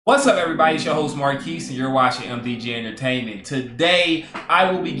What's up, everybody? It's your host Marquise, and you're watching MDG Entertainment. Today, I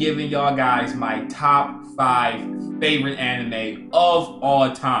will be giving y'all guys my top 5 favorite anime of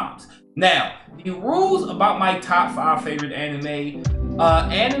all times. Now, the rules about my top 5 favorite anime,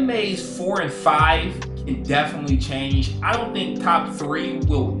 animes 4 and 5 can definitely change. I don't think top 3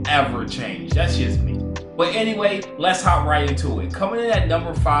 will ever change. That's just me. But anyway, let's hop right into it. Coming in at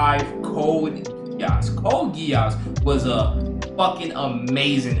number 5, Code Geass. Code Geass was a fucking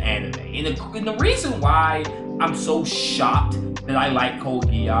amazing anime, and the reason why I'm so shocked that I like Code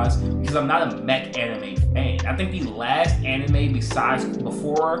Geass because I'm not a mech anime fan. I think the last anime besides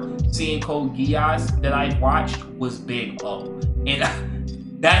before seeing Code Geass that I watched was Big O, and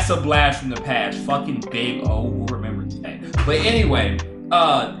that's a blast from the past. Fucking Big O, who remembers that? But anyway,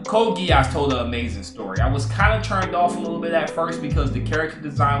 Code Geass told an amazing story. I was kind of turned off a little bit at first because the character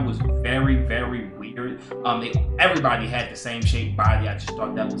design was very, very weird. Everybody had the same shaped body. I just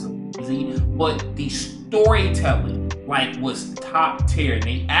thought that was amazing. But the storytelling, was top tier. And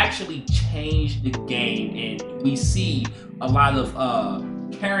they actually changed the game, and we see a lot of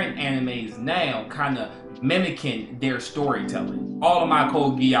current animes now kind of mimicking their storytelling. All of my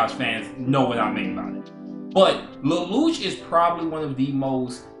Code Geass fans know what I mean by it. But Lelouch is probably one of the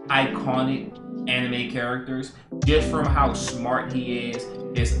most iconic anime characters, just from how smart he is,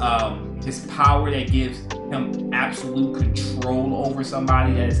 his power that gives him absolute control over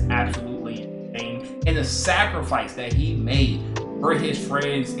somebody that is absolutely insane, and the sacrifice that he made for his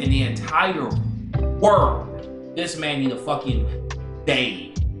friends in the entire world. This man need a fucking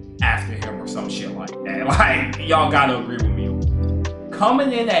day after him or some shit like that. Y'all gotta agree with me.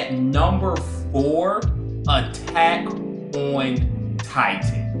 Coming in at number 4, Attack on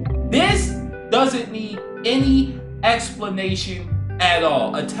Titan. This doesn't need any explanation at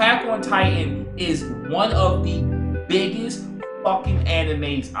all. Attack on Titan is one of the biggest fucking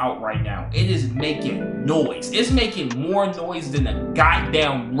animes out right now. It is making noise. It's making more noise than a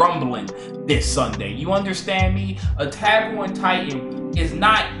goddamn rumbling this Sunday. You understand me? Attack on Titan is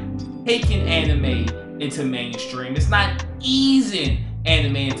not taking anime into mainstream. It's not easing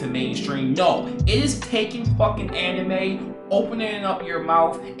anime into mainstream. No, it is taking fucking anime, opening up your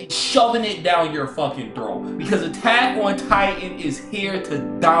mouth, and shoving it down your fucking throat. Because Attack on Titan is here to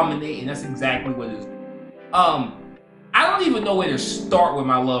dominate, and that's exactly what it is. I don't even know where to start with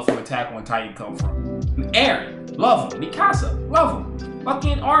my love for Attack on Titan come from. Eren, love him. Mikasa, love him.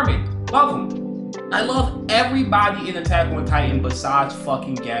 Fucking Armin, love him. I love everybody in Attack on Titan besides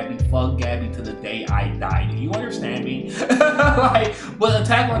fucking Gabby. Fuck Gabby to the day I die. Do you understand me? But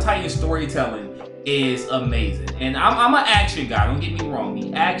Attack on Titan storytelling is amazing. And I'm an action guy, don't get me wrong.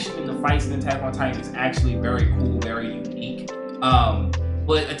 The action and the fights in Attack on Titan is actually very cool, very unique.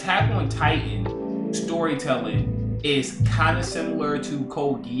 But Attack on Titan storytelling is kind of similar to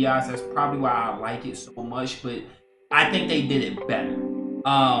Code Geass. That's probably why I like it so much, but I think they did it better.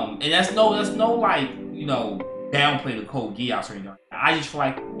 And that's no downplay the Code Geass or anything. I just feel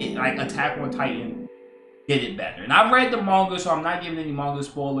like Attack on Titan did it better. And I've read the manga, so I'm not giving any manga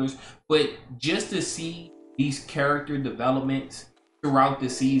spoilers, but just to see these character developments throughout the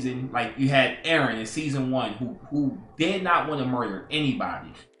season, like you had Eren in season 1 who did not want to murder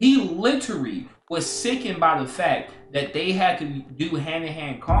anybody. He literally was sickened by the fact that they had to do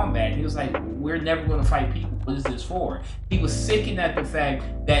hand-to-hand combat. He was like, we're never going to fight people. What is this for? He was sickened at the fact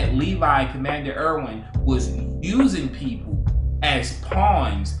that Levi, Commander Erwin, was using people as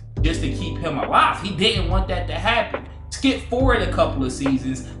pawns just to keep him alive. He didn't want that to happen. Skip forward a couple of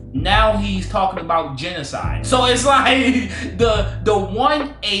seasons, now he's talking about genocide. So it's like the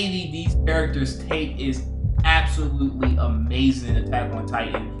 180 these characters take is absolutely amazing in Attack on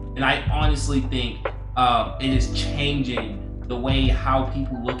Titan. And I honestly think it is changing the way how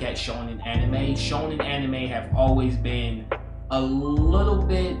people look at shonen anime. Shonen anime have always been a little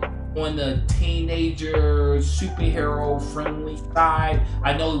bit on the teenager, superhero friendly side.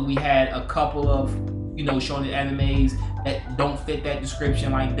 I know we had a couple of, shonen animes that don't fit that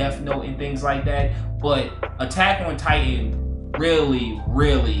description, like Death Note and things like that. But Attack on Titan really,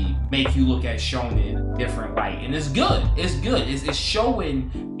 really make you look at shonen in a different light. And it's good. It's good. It's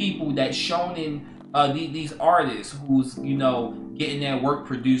showing people that shonen, these artists who's, getting their work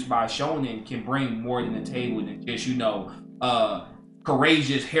produced by shonen can bring more to the table than just,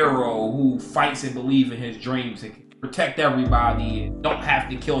 courageous hero who fights and believes in his dreams and can protect everybody and don't have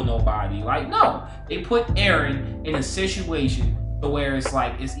to kill nobody. No, they put Eren in a situation to where it's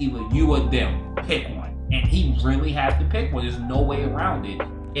like it's either you or them. Pick one. And he really has to pick one. There's no way around it.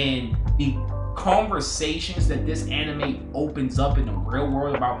 And the conversations that this anime opens up in the real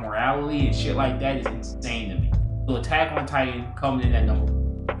world about morality and shit like that is insane to me. So Attack on Titan coming in at number 1.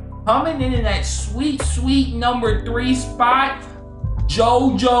 Coming in that sweet, sweet number 3 spot,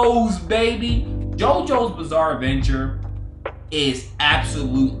 JoJo's, baby. JoJo's Bizarre Adventure is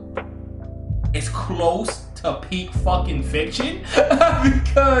it's close to peak fucking fiction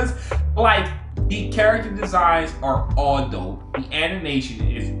because, like, the character designs are all dope. The animation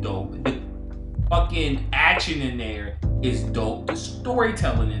is dope. The fucking action in there is dope. The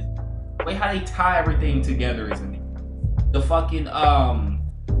storytelling is the way how they tie everything together is amazing. The fucking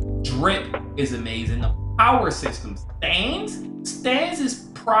drip is amazing. The power system, Stans is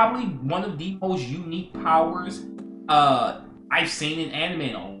probably one of the most unique powers I've seen in anime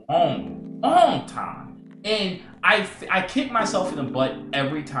in a long time. And I kick myself in the butt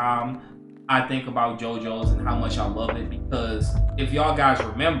every time I think about JoJo's and how much I love it, because if y'all guys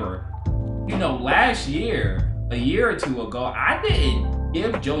remember, you know, last year, a year or two ago, I didn't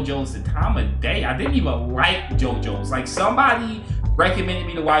give JoJo's the time of day. I didn't even like JoJo's. Like, somebody recommended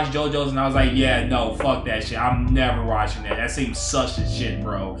me to watch JoJo's and I was like, yeah, no, fuck that shit. I'm never watching that. That seems such a shit,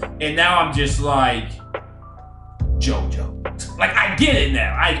 bro. And now I'm just like, JoJo's. Like, I get it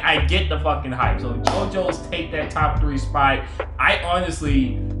now. I get the fucking hype. So JoJo's take that top 3 spot. I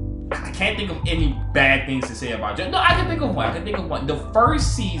can't think of any bad things to say about JoJo. No, I can think of one. The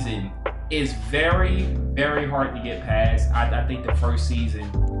first season is very, very hard to get past. I think the first season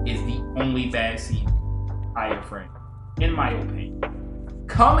is the only bad season entire frame, in my opinion.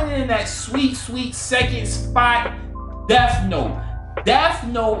 Coming in that sweet, sweet second spot, Death Note. Death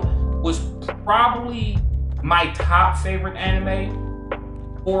Note was probably my top favorite anime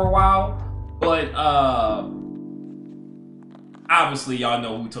for a while, but obviously y'all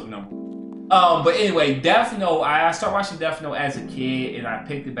know who took number 1. But anyway, Death Note, I started watching Death Note as a kid, and I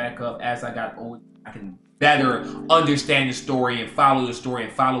picked it back up as I got older. I can better understand the story and follow the story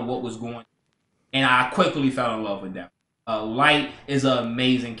and follow what was going on. And I quickly fell in love with them. Light is an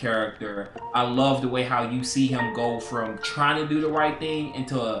amazing character. I love the way how you see him go from trying to do the right thing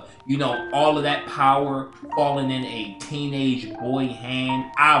into, you know, all of that power falling in a teenage boy hand.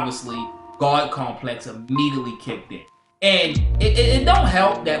 Obviously, God Complex immediately kicked in. And it don't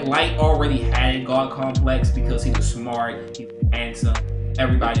help that Light already had God Complex because he was smart, he was handsome,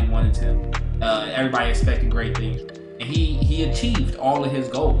 everybody wanted him. Everybody expected great things. And he achieved all of his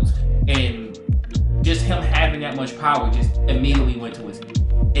goals. And just him having that much power just immediately went to his head.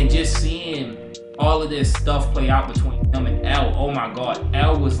 And just seeing all of this stuff play out between him and L, oh my god,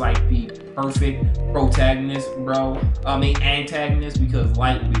 L was like the perfect protagonist, bro. I mean antagonist, because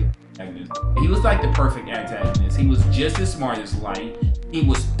Light would be the protagonist. He was like the perfect antagonist. He was just as smart as Light. He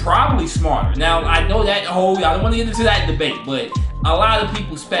was probably smarter. Now, I know that whole, I don't want to get into that debate, but a lot of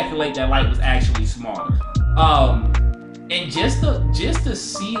people speculate that Light was actually smarter. And just to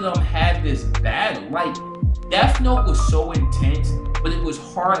see them have this battle, like, Death Note was so intense, but it was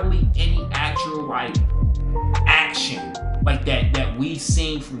hardly any actual, like, action like that we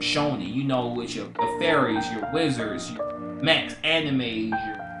seen from Shonen. You know, with your fairies, your wizards, your mechs, animes,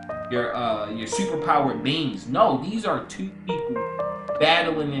 your superpowered beings. No, these are two people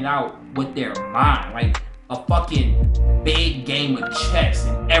battling it out with their mind, like a fucking big game of chess,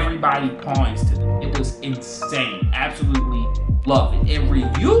 and everybody pawns to them. It was insane. Absolutely love it. And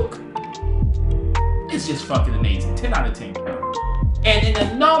Ryuk is just fucking amazing. 10 out of 10 character. And in the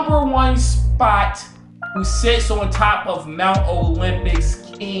 #1 spot, who sits on top of Mount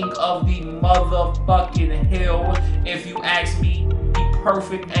Olympus, king of the motherfucking hill, if you ask me, the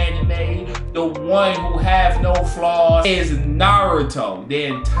perfect anime, the one who have no flaws, is Naruto. The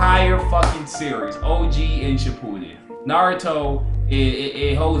entire fucking series, OG and Shippuden. Naruto,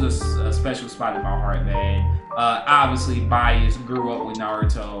 it holds a special spot in my heart, man. Obviously biased, grew up with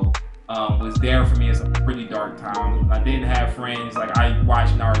Naruto. Was there for me as a pretty dark time. I didn't have friends. Like, I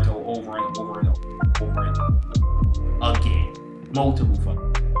watched Naruto over and over and over and again. Multiple fucking.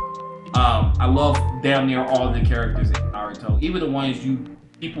 I love damn near all the characters in Naruto. Even the ones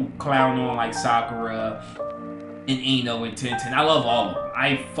people clown on, like Sakura and Ino and Tenten. I love all of them.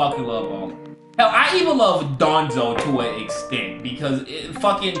 I fucking love all of them. Hell, I even love Danzo to an extent, because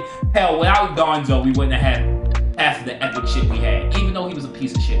hell, without Danzo, we wouldn't have had half of the epic shit we had. Even though he was a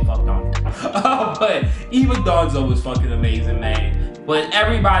piece of shit, fuck Danzo. But even Danzo was fucking amazing, man. But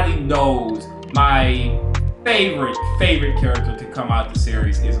everybody knows my favorite character to come out the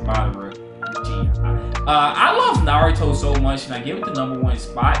series is Madara Uchiha. I love Naruto so much, and I give it the #1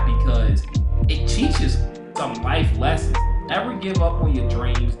 spot because it teaches some life lessons. Never give up on your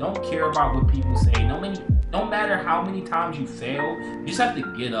dreams. Don't care about what people say. No matter how many times you fail, you just have to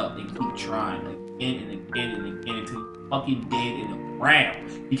get up and keep trying again and again and again until you fucking dead in the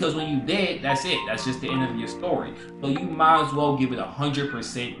ground. Because when you dead, that's it. That's just the end of your story. So you might as well give it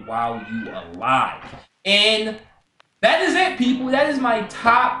 100% while you alive. And that is it, people. That is my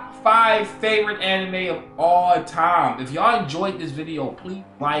top 5 favorite anime of all time. If y'all enjoyed this video, please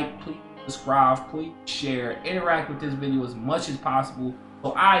like, please subscribe, please share, interact with this video as much as possible,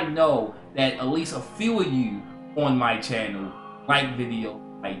 so I know that at least a few of you on my channel like videos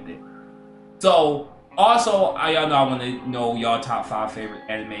like this. So also, y'all know I want to know y'all top 5 favorite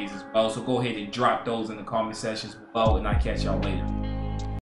animes as well, so go ahead and drop those in the comment sections below, and I'll catch y'all later.